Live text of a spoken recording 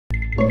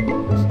Our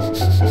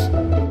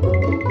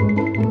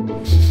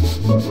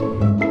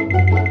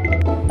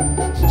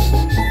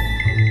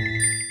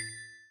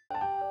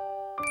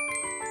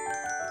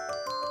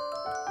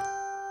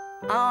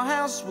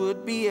house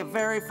would be a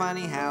very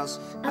funny house.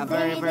 A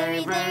very,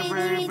 very, very,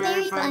 very,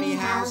 very funny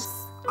house.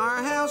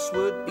 Our house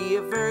would be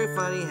a very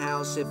funny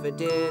house if it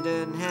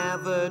didn't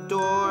have a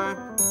door.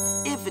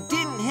 If it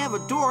didn't have a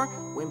door,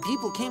 when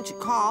people came to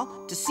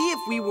call to see if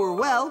we were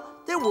well,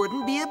 there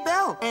wouldn't be a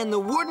bell. And there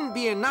wouldn't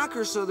be a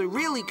knocker, so they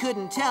really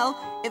couldn't tell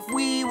if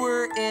we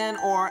were in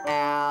or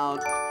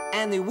out.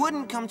 And they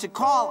wouldn't come to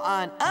call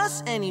on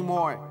us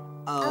anymore.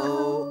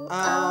 Oh,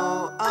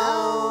 oh,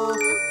 oh.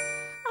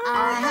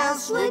 Our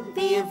house would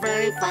be a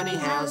very funny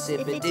house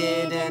if it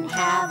didn't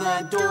have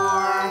a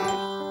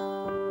door.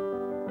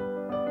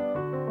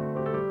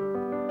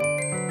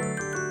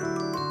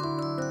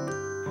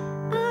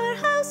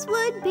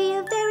 Would be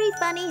a very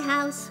funny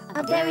house.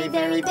 A very,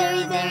 very,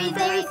 very, very,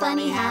 very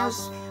funny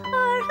house.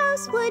 Our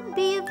house would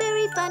be a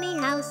very funny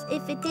house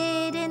if it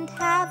didn't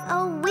have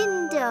a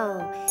window.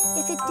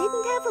 If it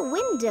didn't have a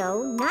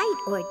window, night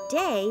or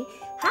day,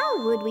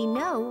 how would we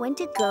know when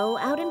to go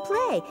out and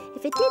play?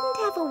 If it didn't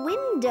have a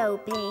window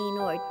pane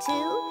or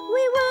two,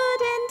 we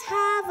wouldn't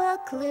have a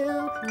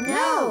clue.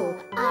 No,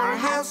 our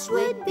house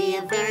would be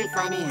a very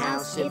funny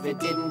house if it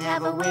didn't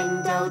have a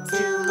window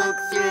to look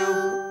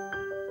through.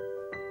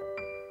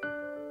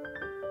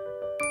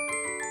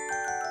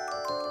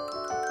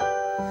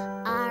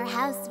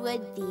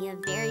 Would be a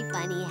very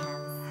funny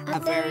house. A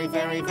very,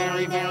 very,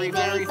 very, very,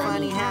 very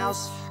funny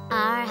house.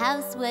 Our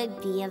house would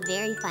be a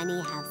very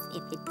funny house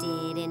if it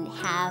didn't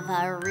have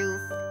a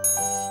roof.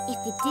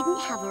 If it didn't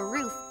have a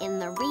roof, in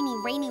the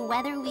rainy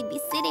weather, we'd be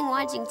sitting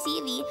watching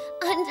TV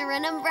under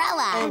an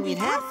umbrella. And we'd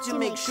have to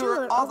make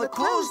sure all the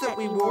clothes that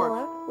we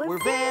wore were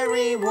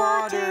very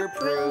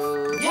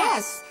waterproof.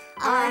 Yes,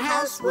 our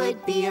house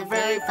would be a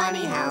very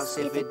funny house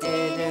if it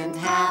didn't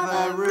have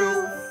a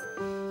roof.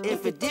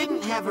 If it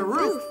didn't have a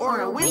roof or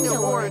a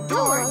window or a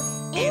door,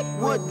 it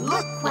would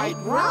look quite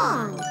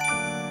wrong.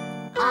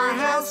 Our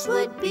house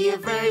would be a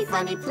very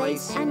funny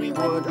place, and we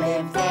would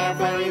live there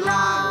very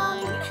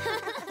long.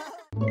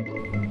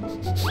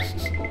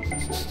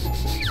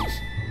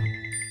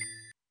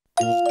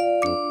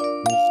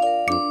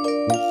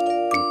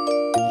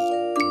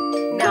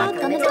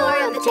 Knock on the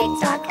door of the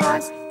tick-tock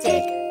house.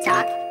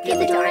 Tick-tock, give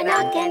the door a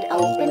knock and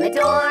open the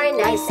door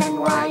nice and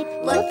wide.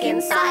 Look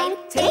inside,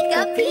 take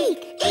a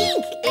peek.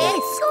 Eek!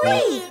 It's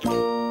Squeak!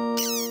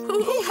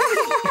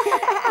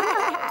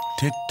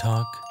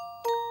 Tick-tock,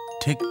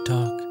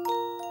 tick-tock.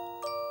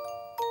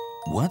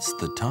 What's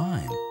the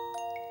time?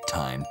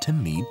 Time to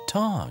meet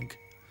Tog.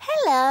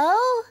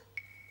 Hello.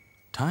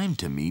 Time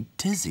to meet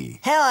Tizzy.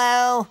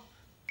 Hello.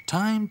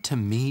 Time to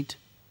meet...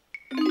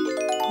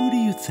 Who do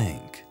you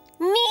think?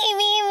 Me.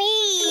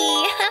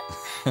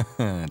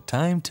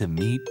 Time to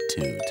meet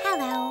Toot.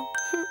 Hello.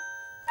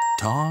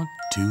 Tog,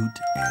 Toot,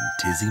 and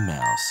Tizzy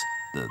Mouse,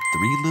 the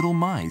three little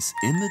mice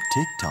in the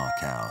Tick-Tock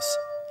house,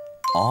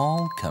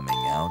 all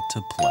coming out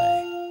to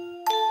play.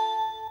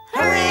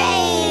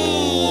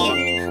 Hooray!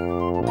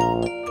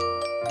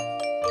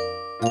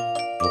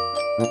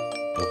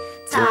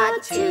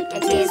 Tog, Toot,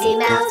 and Tizzy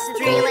Mouse, the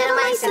three little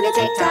mice in the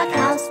Tick-Tock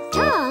house.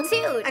 Tog,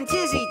 Toot, and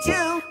Tizzy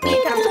too.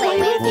 We come to play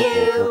with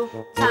you.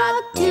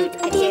 Tog, Toot,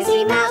 and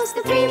Tizzy Mouse,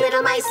 the three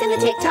little mice in the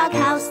Tick-Tock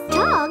house.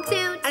 Tog,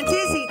 Toot, and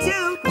Tizzy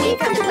too. We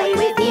come to play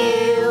with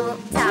you.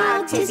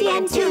 Tog, Tizzy,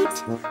 and Toot.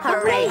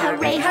 Hooray,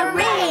 hooray,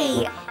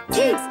 hooray!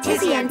 Toot,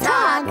 Tizzy, and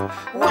Tog.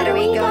 What are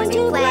we going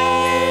to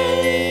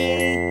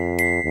play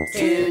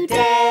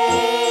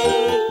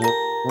today?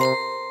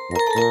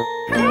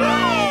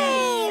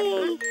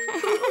 Hooray!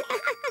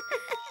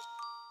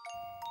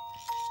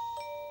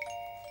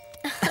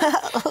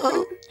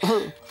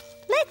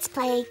 Let's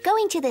play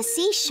going to the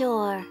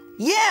seashore.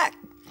 Yeah,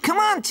 come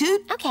on,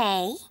 Toot.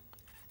 Okay.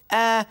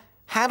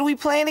 How do we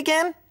play it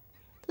again?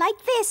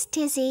 Like this,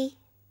 Tizzy.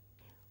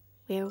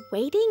 We're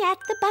waiting at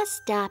the bus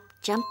stop,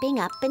 jumping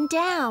up and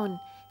down.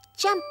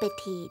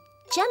 Jumpity,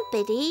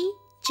 jumpity,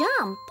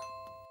 jump.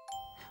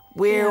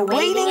 We're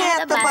waiting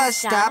at the bus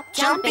stop,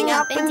 jumping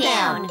up and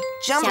down.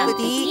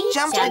 Jumpity,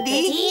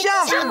 jumpity,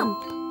 jump.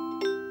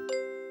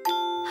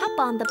 Hop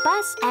on the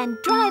bus and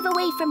drive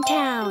away from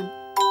town.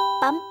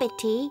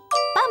 Bumpity,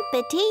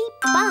 bumpity,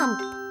 bump.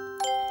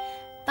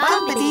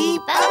 Bumpity,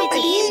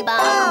 bumpity,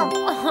 bump.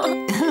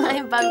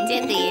 I bumped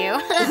into you.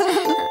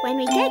 When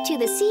we get to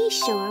the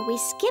seashore, we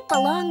skip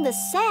along the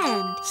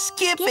sand.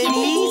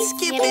 Skippity,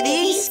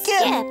 skippity,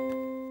 skip.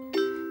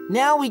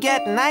 Now we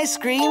get an ice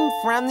cream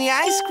from the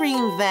ice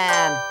cream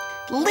van.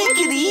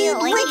 Lickety,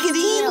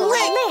 lickety,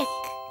 lick.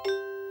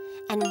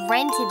 And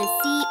run to the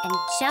sea and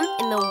jump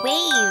in the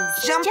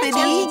waves.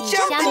 Jumpity,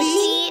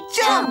 jumpity,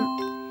 jump.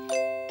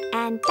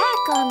 And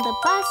back on the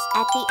bus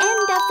at the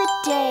end of the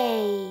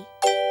day.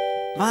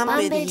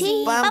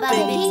 Bumpity,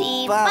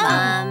 bumpity,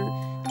 bump.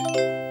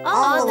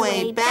 All the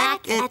way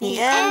back at the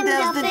end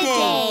of the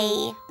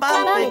day.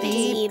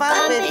 Bumpity,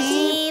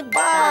 bumpity,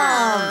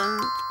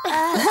 bump.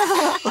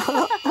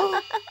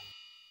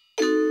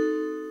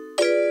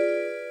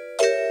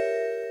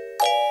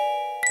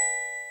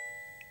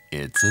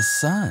 It's a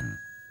sun.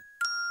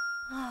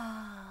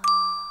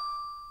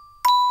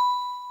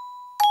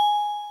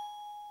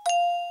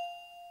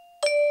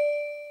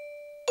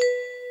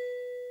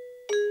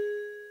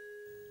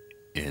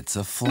 It's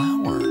a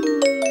flower.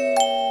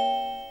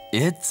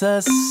 It's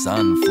a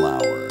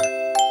sunflower.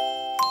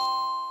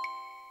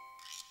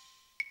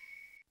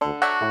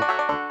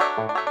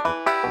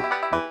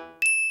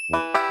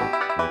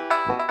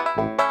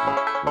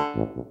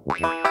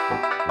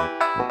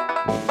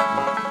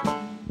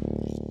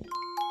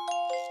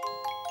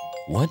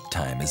 What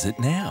time is it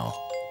now?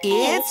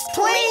 It's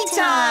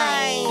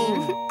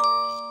playtime!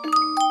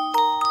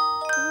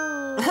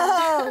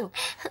 Oh,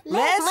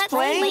 let's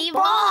play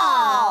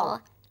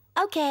ball!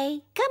 Okay,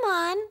 come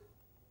on.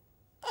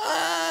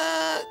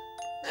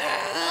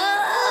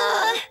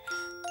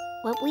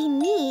 What we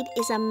need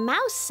is a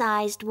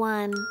mouse-sized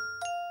one.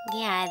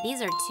 Yeah,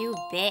 these are too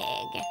big.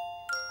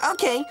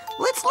 Okay,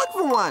 let's look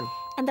for one.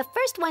 And the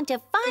first one to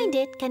find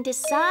it can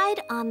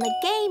decide on the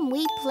game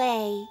we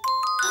play.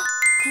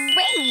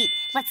 Great!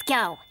 Let's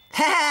go.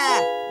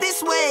 Ha!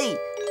 This way!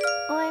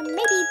 Or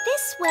maybe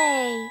this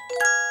way.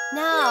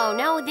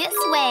 No, this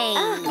way.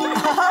 Found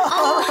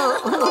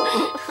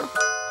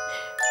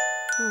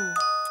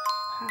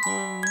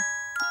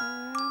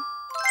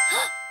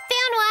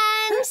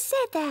one! Who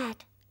said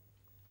that?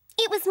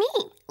 It was me.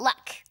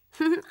 Look,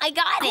 I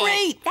got it.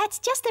 Great! That's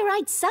just the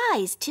right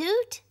size,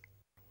 Toot.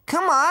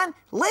 Come on,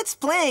 let's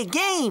play a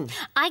game.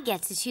 I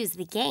get to choose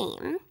the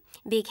game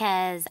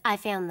because I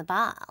found the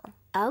ball.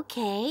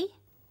 Okay.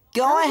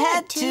 Go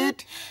ahead,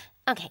 Toot.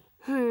 Okay.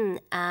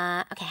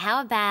 Okay, how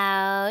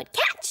about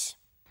catch?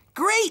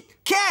 Great!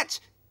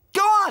 Catch!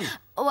 Go on!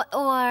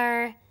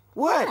 Or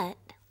What?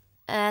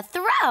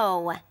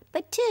 throw.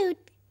 But Toot,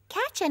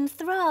 catch and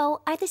throw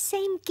are the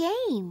same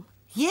game.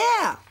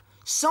 Yeah!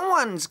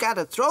 Someone's got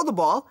to throw the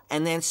ball,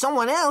 and then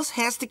someone else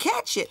has to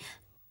catch it.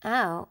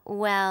 Oh,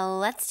 well,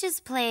 let's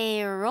just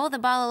play roll the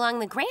ball along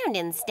the ground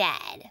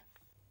instead.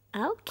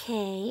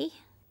 Okay.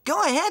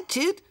 Go ahead,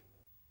 Toot.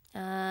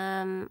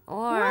 Or...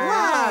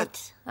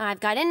 What? I've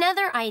got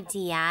another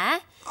idea.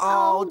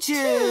 Oh,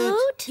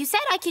 Toot. You said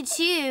I could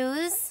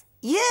choose.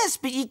 Yes,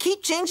 but you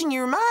keep changing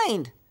your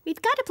mind.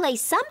 We've got to play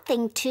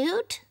something,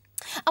 Toot.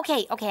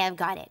 Okay, I've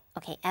got it.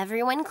 Okay,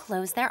 everyone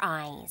close their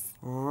eyes.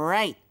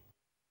 Right.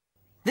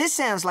 This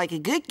sounds like a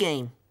good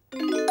game.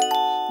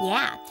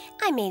 Yeah,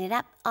 I made it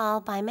up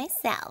all by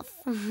myself.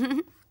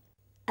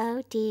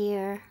 Oh,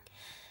 dear.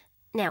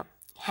 Now,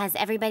 has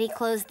everybody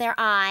closed their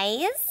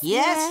eyes?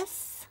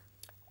 Yes.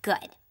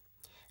 Good.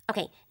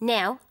 Okay,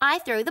 now I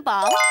throw the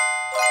ball.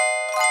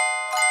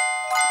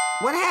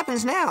 What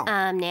happens now?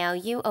 Now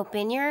you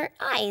open your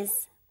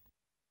eyes.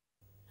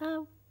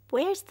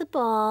 Where's the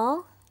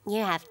ball?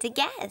 You have to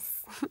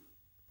guess.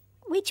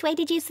 Which way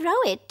did you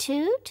throw it,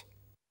 Toot?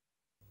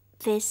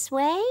 This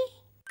way?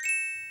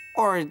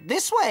 Or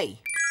this way?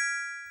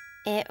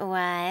 It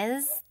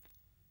was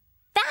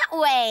that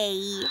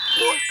way.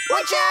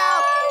 Watch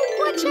out!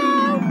 Watch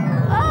out!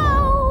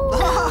 Oh!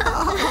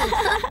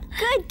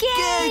 Good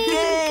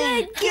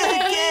game! Good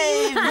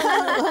game!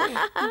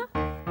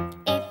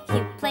 If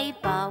you play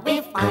ball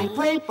with If I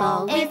play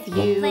ball with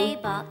you, play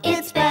ball,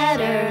 it's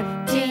better.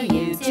 To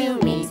you, to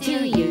me,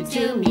 to you,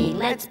 to me.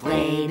 Let's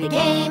play the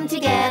game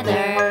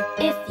together.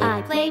 If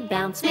I play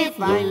bounce with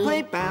If I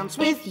play bounce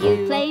with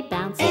you, play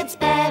bounce. it's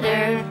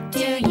better.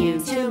 To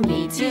you, to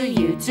me, to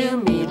you, to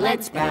me.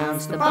 Let's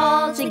bounce the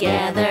ball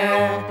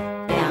together.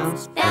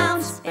 Bounce,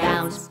 bounce,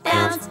 bounce,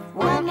 bounce.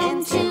 1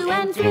 and 2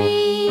 and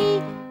 3.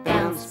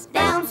 Bounce,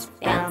 bounce,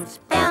 bounce,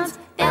 bounce.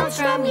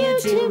 Bounce from you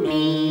to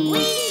me.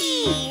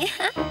 Whee!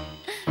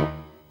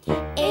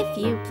 If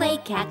you play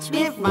catch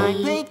with If I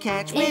play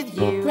catch with if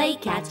you you, play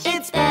catch,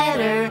 it's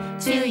better.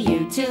 To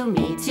you, to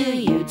me, to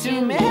you,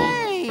 to me.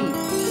 Hey!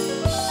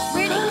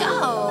 Where'd it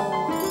go?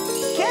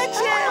 Catch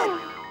it!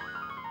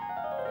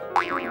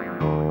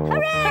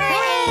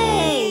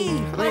 Hooray!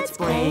 Let's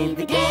play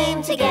the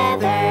game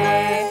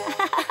together.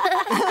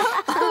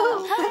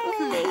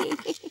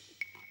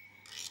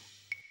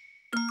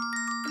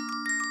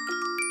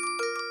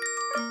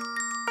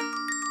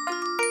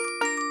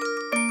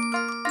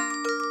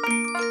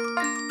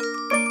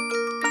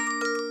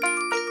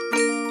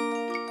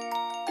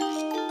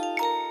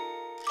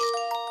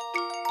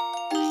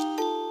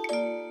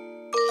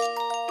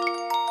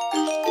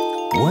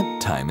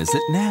 What time is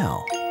it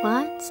now?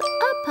 Once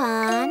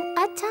upon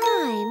a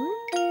time.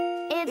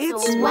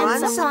 It's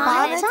once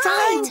upon a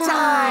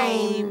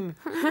time.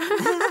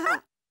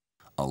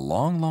 A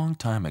long, long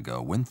time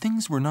ago, when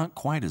things were not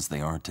quite as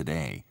they are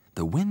today,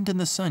 the wind and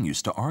the sun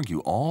used to argue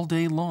all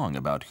day long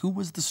about who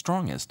was the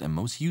strongest and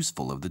most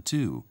useful of the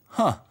two.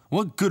 Huh,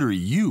 what good are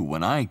you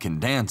when I can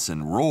dance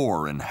and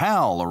roar and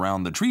howl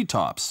around the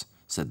treetops?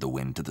 Said the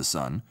wind to the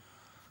sun.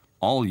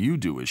 All you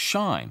do is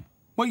shine.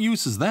 What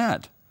use is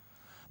that?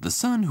 The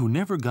sun, who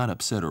never got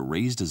upset or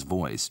raised his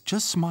voice,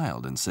 just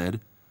smiled and said,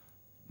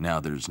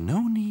 "Now there's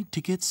no need to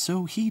get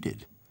so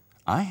heated.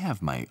 I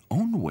have my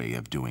own way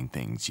of doing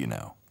things, you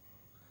know."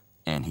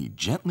 And he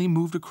gently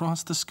moved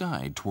across the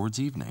sky towards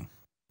evening.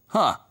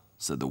 "Huh,"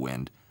 said the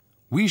wind.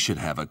 We should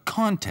have a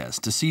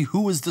contest to see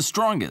who is the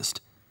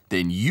strongest.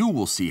 Then you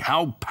will see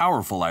how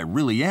powerful I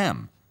really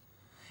am."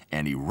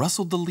 And he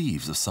rustled the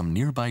leaves of some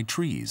nearby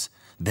trees.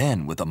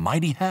 Then, with a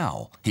mighty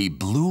howl, he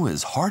blew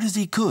as hard as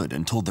he could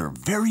until their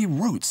very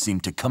roots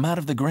seemed to come out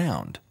of the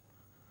ground.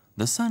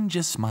 The sun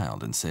just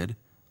smiled and said,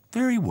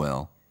 "Very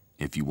well.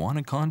 If you want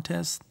a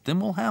contest, then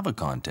we'll have a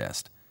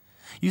contest.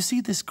 You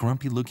see this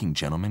grumpy-looking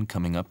gentleman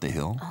coming up the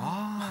hill?"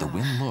 The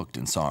wind looked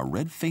and saw a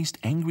red-faced,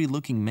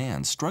 angry-looking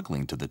man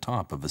struggling to the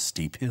top of a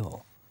steep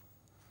hill.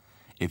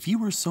 "If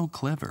you are so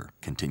clever,"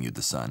 continued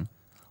the sun,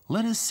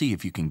 "let us see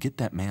if you can get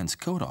that man's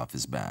coat off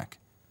his back."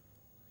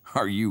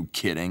 "Are you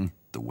kidding?"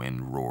 the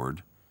wind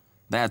roared.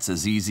 "That's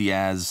as easy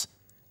as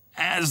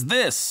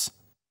this."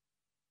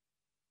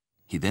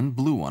 He then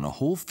blew on a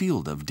whole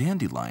field of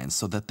dandelions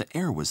so that the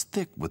air was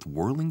thick with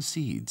whirling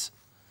seeds.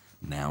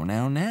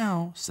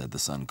 Now, said the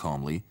sun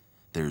calmly,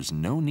 "there's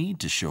no need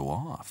to show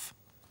off."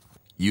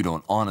 "You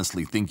don't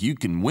honestly think you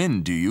can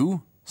win, do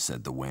you?"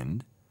 said the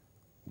wind.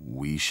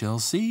 "We shall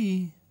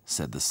see,"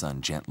 said the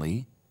sun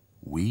gently.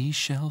 "We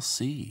shall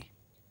see."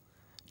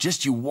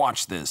 "Just you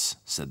watch this,"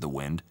 said the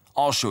wind.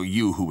 "I'll show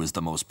you who is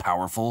the most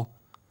powerful."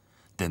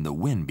 Then the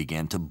wind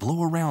began to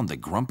blow around the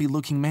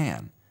grumpy-looking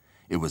man.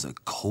 It was a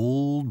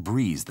cold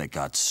breeze that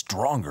got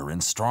stronger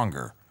and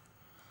stronger.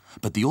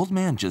 But the old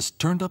man just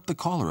turned up the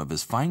collar of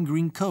his fine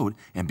green coat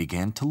and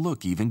began to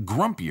look even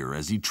grumpier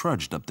as he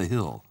trudged up the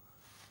hill.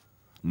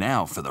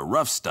 "Now for the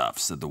rough stuff,"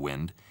 said the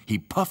wind. He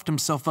puffed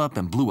himself up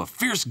and blew a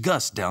fierce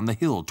gust down the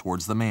hill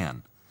towards the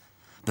man.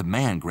 The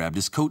man grabbed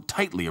his coat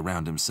tightly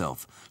around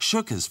himself,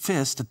 shook his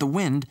fist at the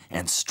wind,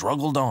 and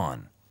struggled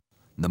on.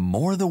 The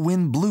more the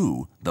wind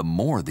blew, the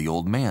more the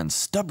old man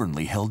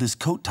stubbornly held his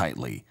coat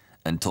tightly,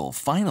 until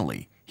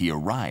finally he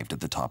arrived at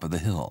the top of the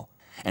hill.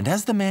 And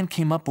as the man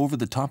came up over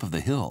the top of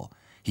the hill,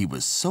 he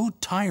was so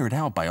tired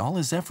out by all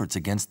his efforts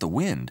against the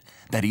wind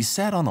that he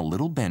sat on a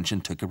little bench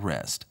and took a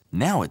rest.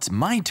 "Now it's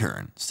my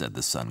turn," said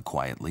the sun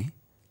quietly.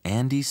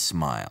 And he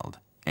smiled.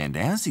 And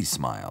as he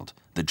smiled,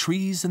 the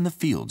trees and the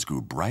fields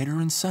grew brighter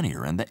and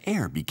sunnier, and the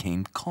air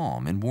became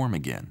calm and warm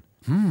again.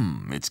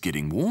 It's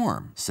getting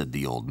warm," said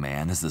the old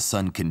man as the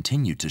sun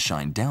continued to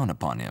shine down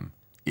upon him.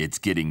 "It's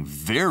getting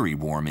very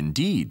warm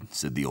indeed,"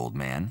 said the old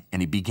man,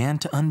 and he began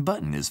to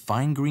unbutton his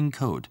fine green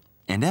coat.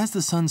 And as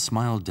the sun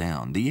smiled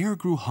down, the air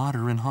grew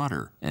hotter and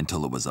hotter,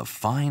 until it was a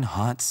fine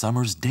hot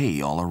summer's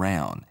day all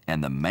around,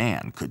 and the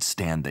man could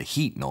stand the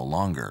heat no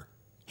longer.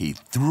 He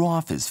threw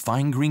off his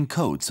fine green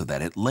coat so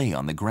that it lay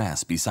on the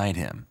grass beside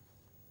him.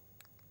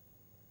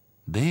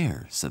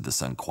 "There," said the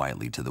sun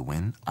quietly to the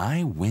wind,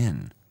 "I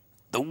win."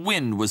 The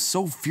wind was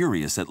so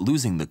furious at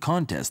losing the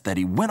contest that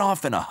he went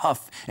off in a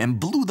huff and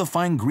blew the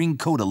fine green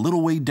coat a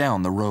little way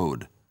down the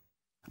road.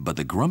 But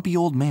the grumpy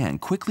old man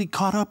quickly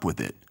caught up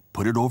with it,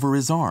 put it over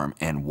his arm,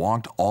 and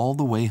walked all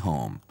the way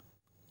home.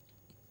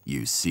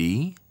 "You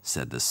see,"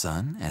 said the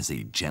sun as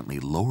he gently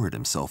lowered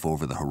himself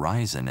over the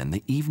horizon and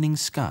the evening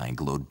sky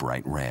glowed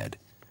bright red.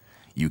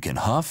 "You can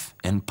huff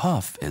and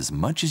puff as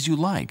much as you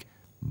like,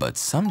 but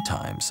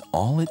sometimes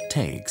all it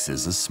takes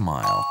is a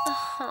smile."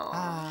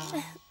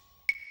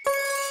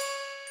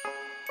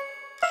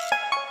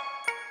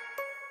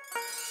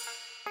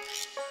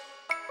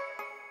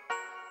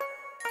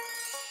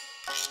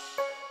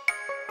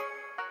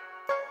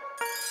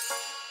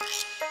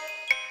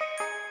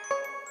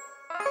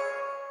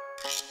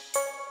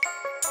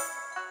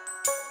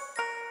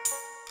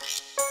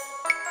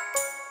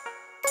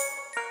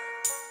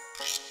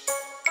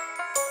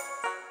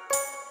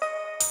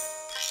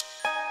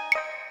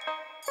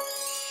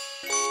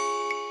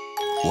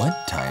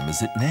 What time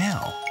is it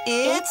now?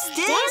 It's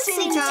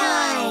dancing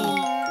time!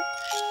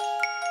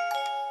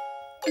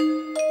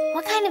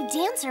 What kind of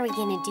dance are we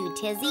gonna do,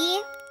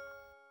 Tizzy?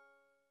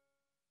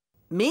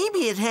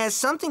 Maybe it has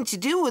something to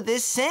do with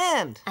this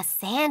sand. A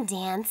sand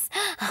dance?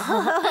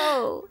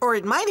 Or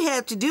it might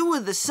have to do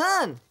with the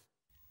sun.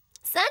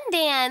 Sun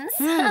dance!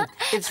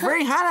 It's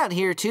very hot out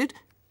here, Toot.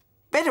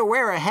 Better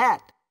wear a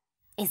hat.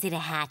 Is it a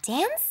hat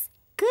dance?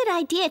 Good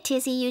idea,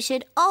 Tizzy. You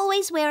should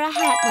always wear a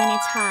hat when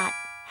it's hot.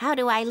 How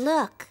do I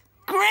look?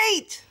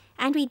 Great!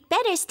 And we'd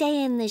better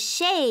stay in the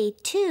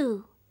shade,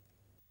 too.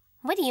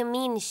 What do you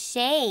mean,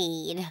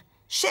 shade?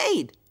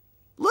 Shade.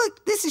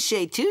 Look, this is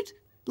shade, Toot.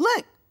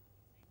 Look.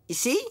 You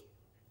see?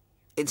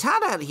 It's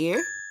hot out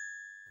here.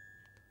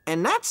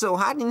 And not so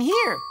hot in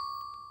here.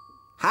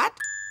 Hot,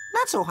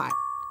 not so hot.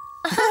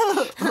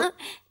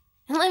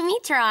 Let me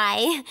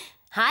try.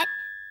 Hot,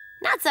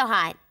 not so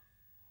hot.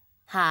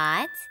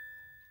 Hot,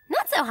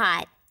 not so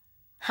hot.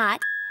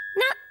 Hot,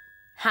 not.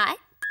 Hot,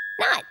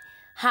 not.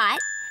 Hot,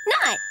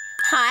 not.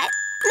 Hot,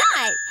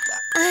 not.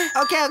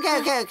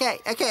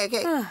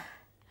 Okay.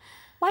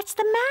 What's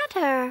the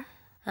matter?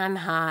 I'm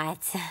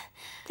hot.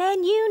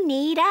 Then you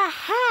need a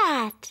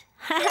hat.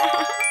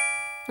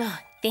 Oh,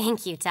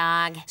 thank you,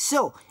 Dog.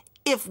 So,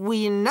 if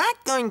we're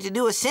not going to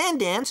do a sand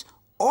dance,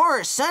 or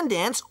a sun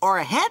dance, or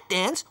a hat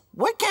dance,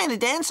 what kind of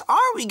dance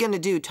are we going to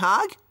do,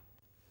 Tog?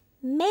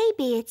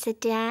 Maybe it's a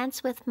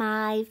dance with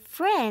my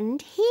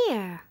friend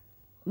here.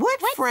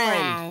 What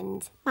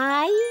friend?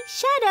 My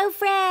shadow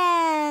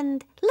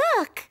friend.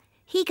 Look,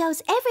 he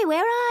goes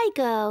everywhere I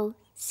go.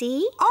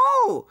 See?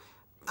 Oh,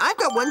 I've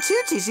got one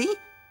too, Tizzy.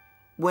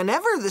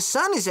 Whenever the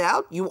sun is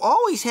out, you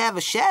always have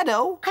a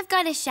shadow. I've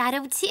got a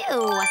shadow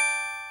too.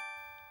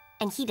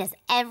 And he does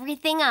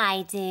everything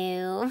I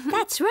do.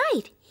 That's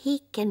right.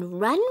 He can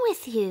run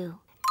with you.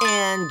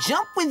 And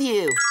jump with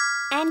you.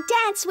 And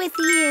dance with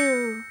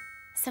you.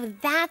 So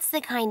that's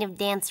the kind of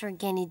dance we're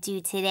gonna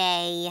do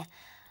today.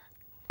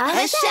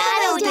 A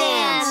shadow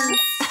dance!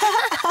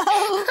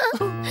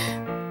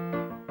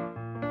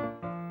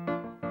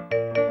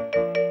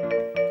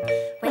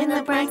 When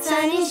the bright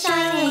sun is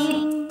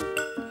shining,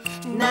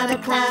 not a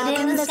cloud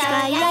in the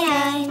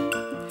sky,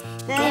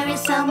 there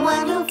is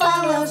someone who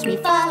follows me,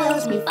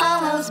 follows me,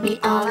 follows me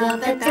all of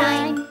the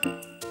time.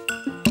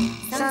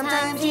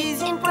 Sometimes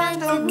he's in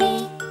front of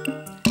me,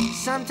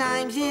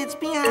 Sometimes it's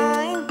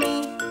behind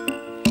me.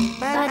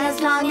 but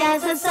as long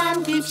as the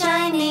sun keeps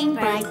shining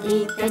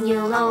brightly, then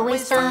you'll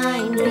always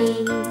find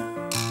me.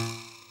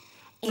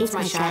 It's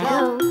my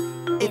shadow,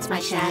 it's my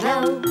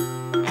shadow,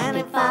 and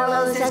it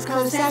follows as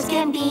close as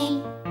can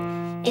be.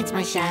 It's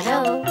my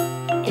shadow,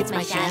 it's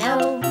my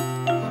shadow,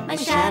 my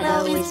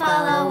shadow is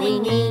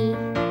following me.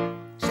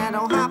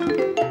 Shadow hop,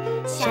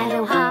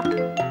 Shadow hop,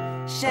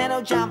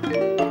 shadow jump,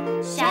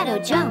 shadow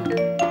jump,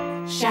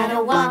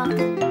 shadow walk,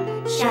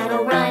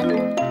 shadow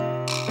run.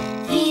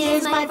 He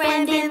is my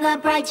friend in the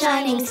bright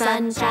shining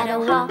sun. Shadow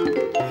walk,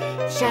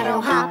 shadow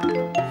hop,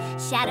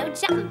 Shadow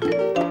jump.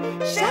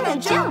 shadow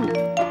jump,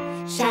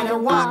 shadow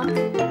walk,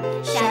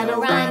 shadow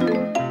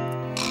run.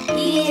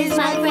 He is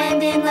my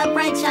friend in the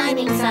bright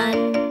shining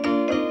sun.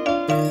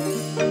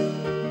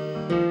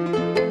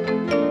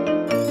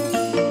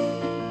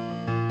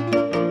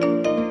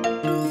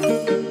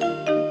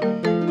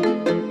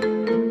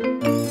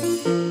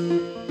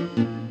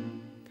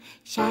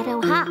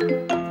 Shadow hop,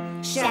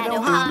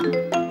 Shadow hop,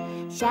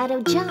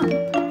 shadow jump,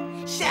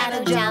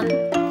 shadow jump,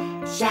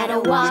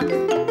 shadow walk,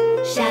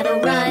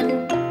 shadow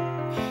run.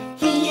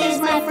 He is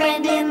my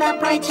friend in the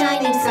bright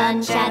shining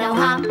sun. Shadow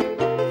hop,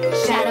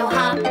 shadow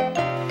hop,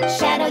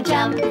 shadow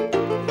jump,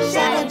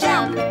 shadow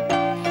jump,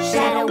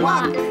 shadow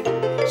walk,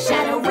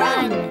 shadow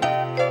run.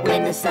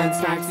 When the sun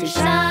starts to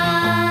shine,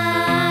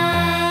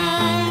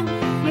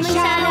 my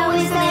shadow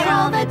is there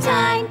all the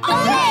time.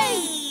 Hooray!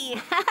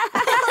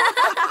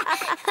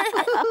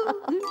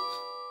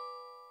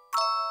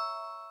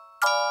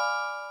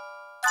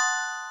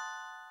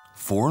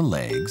 4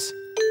 legs,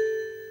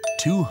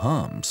 2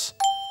 humps,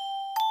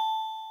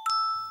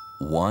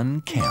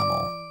 1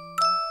 camel.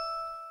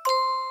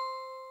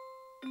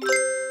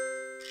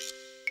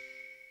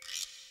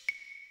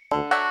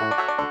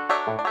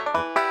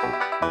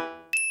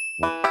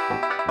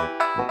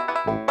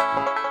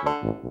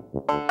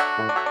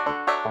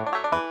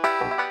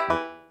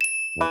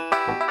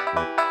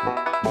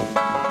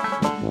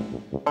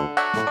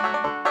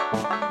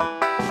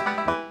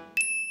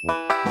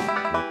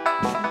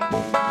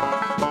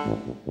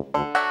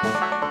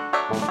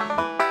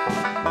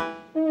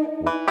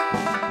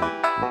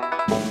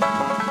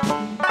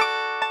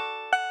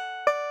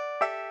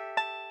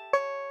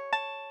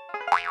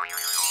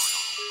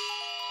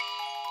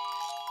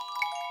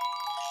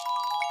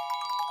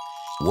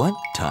 What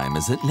time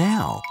is it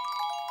now?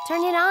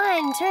 Turn it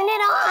on, turn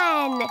it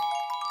on.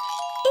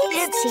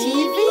 It's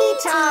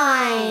TV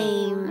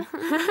time!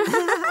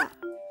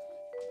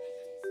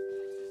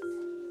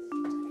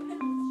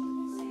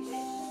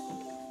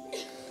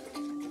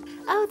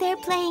 Oh, they're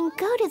playing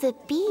Go to the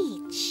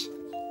Beach.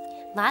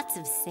 Lots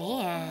of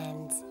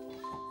sand.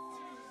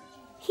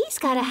 He's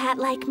got a hat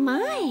like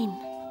mine.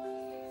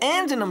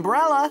 and an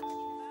umbrella.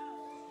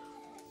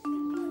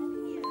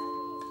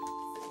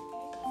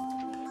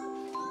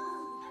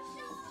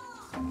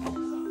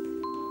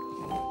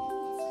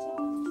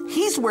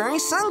 He's wearing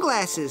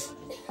sunglasses.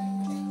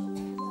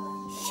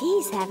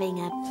 She's having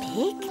a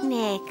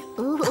picnic.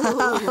 Ooh.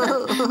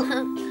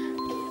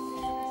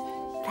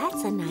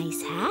 That's a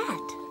nice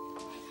hat.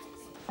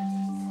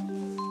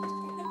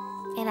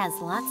 It has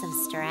lots of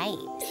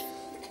stripes.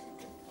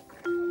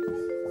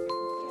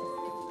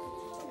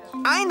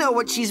 I know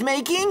what she's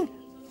making.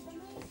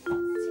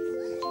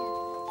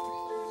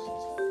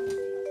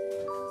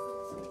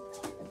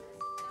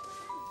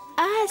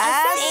 A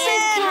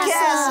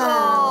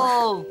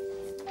Sandcastle!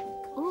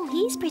 Ooh,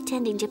 he's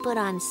pretending to put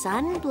on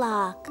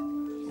sunblock.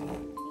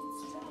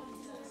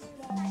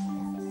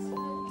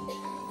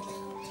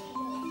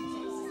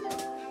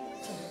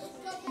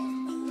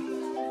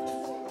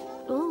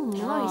 Ooh,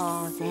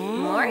 more sand.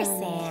 More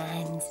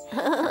sand.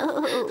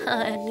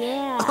 Oh,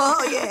 yeah.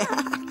 Oh, yeah.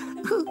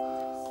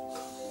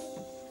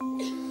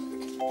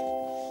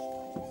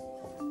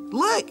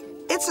 Look,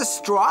 it's a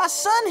straw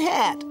sun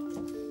hat.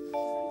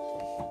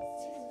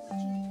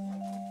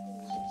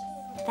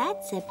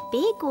 That's a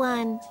big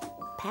one.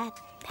 Pat,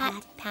 Pat,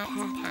 pat,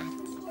 pat, pat. pat.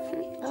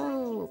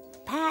 Oh,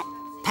 pat,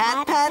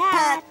 Pat,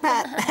 pat,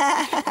 pat,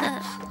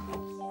 pat.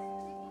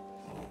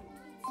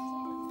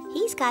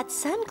 He's got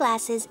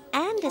sunglasses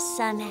and a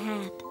sun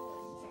hat.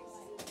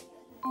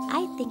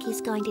 I think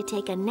he's going to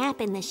take a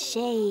nap in the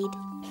shade.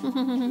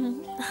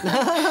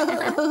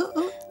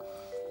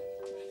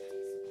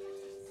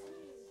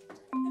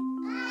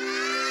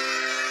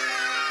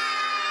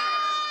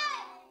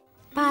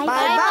 Bye.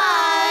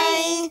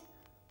 Bye-bye.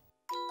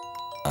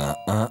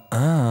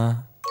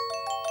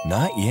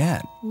 Not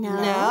yet.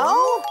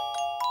 No?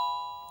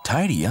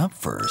 Tidy up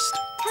first.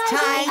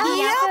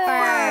 Tidy up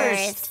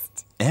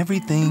first.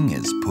 Everything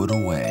is put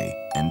away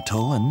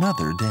until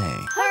another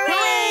day.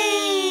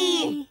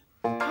 Hooray!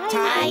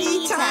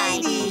 Tidy,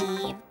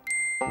 tidy.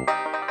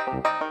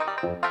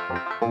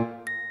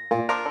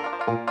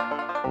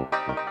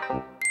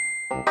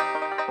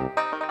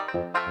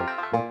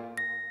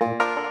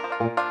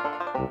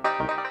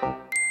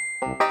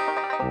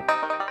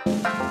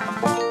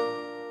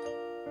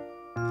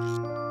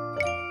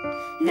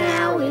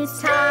 Now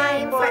it's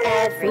time for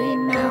every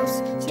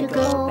mouse to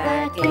go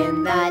back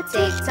in the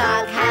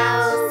tick-tock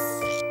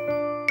house.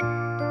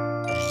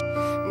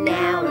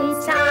 Now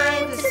it's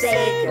time to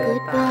say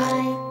goodbye.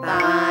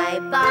 Bye,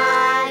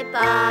 bye,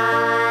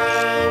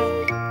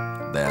 bye.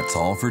 That's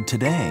all for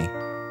today.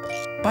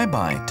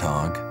 Bye-bye,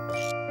 Tog.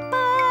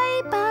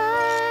 Bye-bye.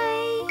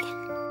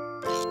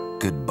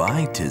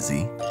 Goodbye,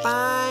 Tizzy.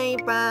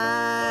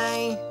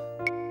 Bye-bye.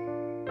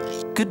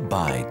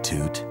 Goodbye,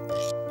 Toot.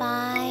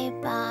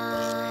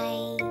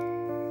 Bye-bye.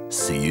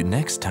 See you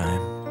next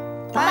time.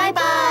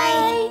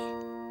 Bye-bye.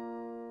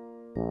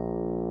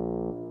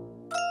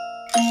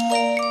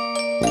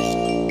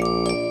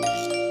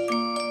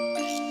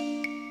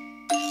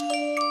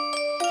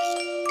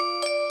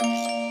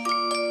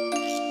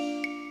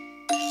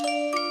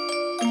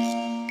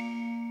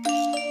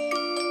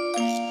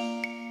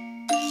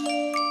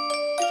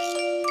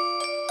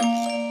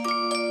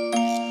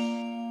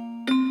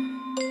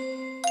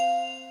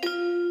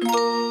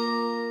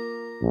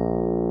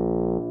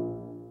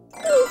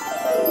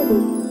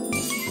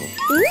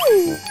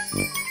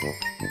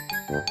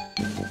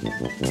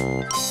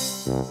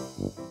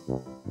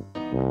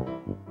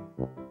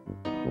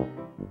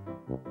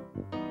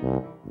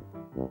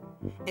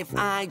 If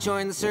I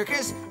joined the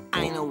circus,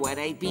 I know what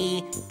I'd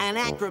be. An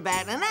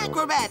acrobat, an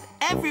acrobat.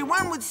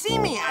 Everyone would see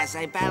me as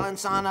I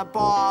balance on a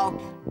ball.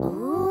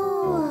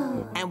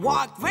 Ooh. And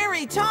walk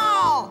very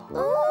tall.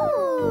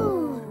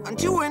 Ooh. On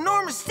two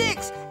enormous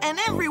sticks. And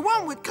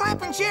everyone would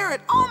clap and cheer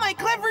at all my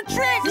clever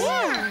tricks.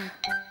 Yeah.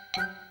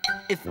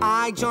 If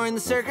I joined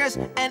the circus,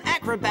 an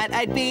acrobat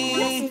I'd be.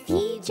 Yes, if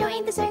he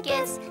joined the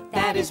circus,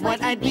 That is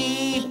what I'd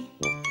be.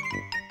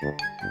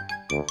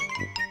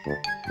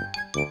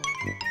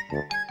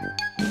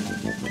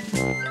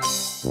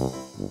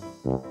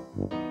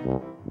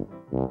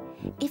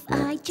 If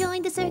I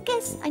joined the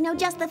circus, I know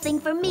just the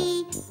thing for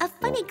me. A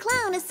funny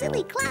clown, a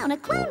silly clown, a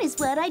clown is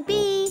what I'd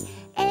be.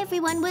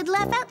 Everyone would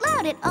laugh out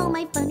loud at all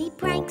my funny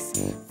pranks.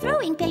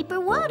 Throwing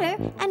paper water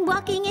and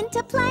walking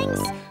into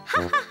planks.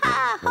 Ha ha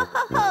ha, ho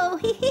ho ho,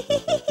 hee hee hee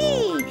hee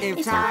hee.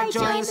 If I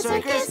joined the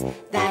circus,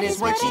 that is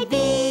what she'd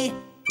be.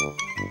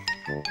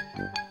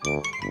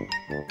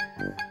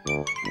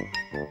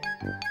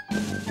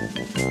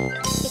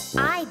 If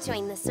I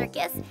joined the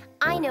circus,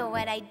 I know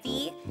what I'd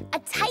be. A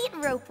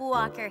tightrope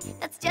walker,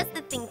 that's just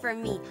the thing for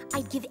me.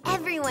 I'd give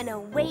everyone a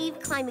wave,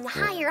 climbing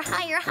higher,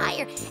 higher,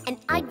 higher. And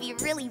I'd be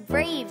really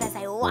brave as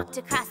I walked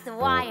across the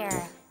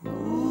wire.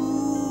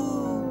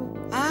 Ooh,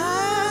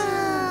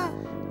 ah,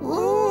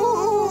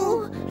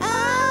 ooh,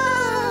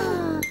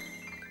 ah.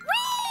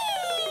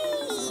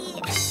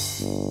 Whee!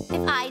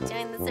 If I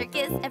joined the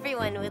circus,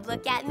 everyone would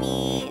look at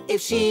me.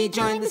 If she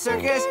joined the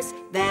circus,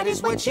 that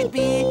is what she'd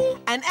be.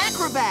 An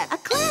acrobat. A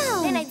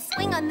clown. Then I'd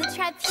swing on the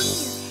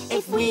trapeze.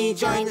 If we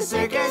joined the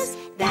circus,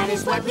 that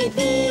is what we'd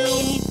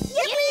be.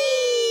 Yippee!